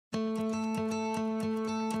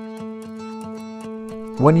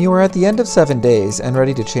When you are at the end of 7 days and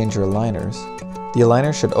ready to change your aligners, the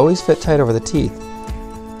aligner should always fit tight over the teeth.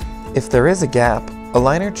 If there is a gap,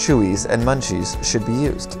 aligner Chewies and Munchies should be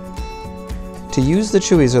used. To use the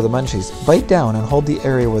Chewies or the Munchies, bite down and hold the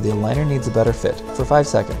area where the aligner needs a better fit for 5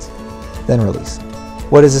 seconds, then release.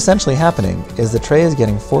 What is essentially happening is the tray is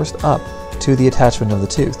getting forced up to the attachment of the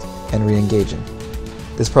tooth and re-engaging.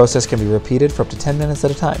 This process can be repeated for up to 10 minutes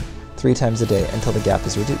at a time, 3 times a day until the gap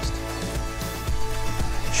is reduced.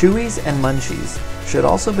 Chewies and Munchies should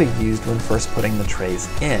also be used when first putting the trays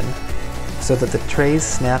in, so that the trays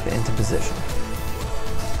snap into position.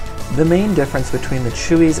 The main difference between the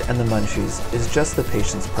Chewies and the Munchies is just the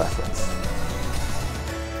patient's preference.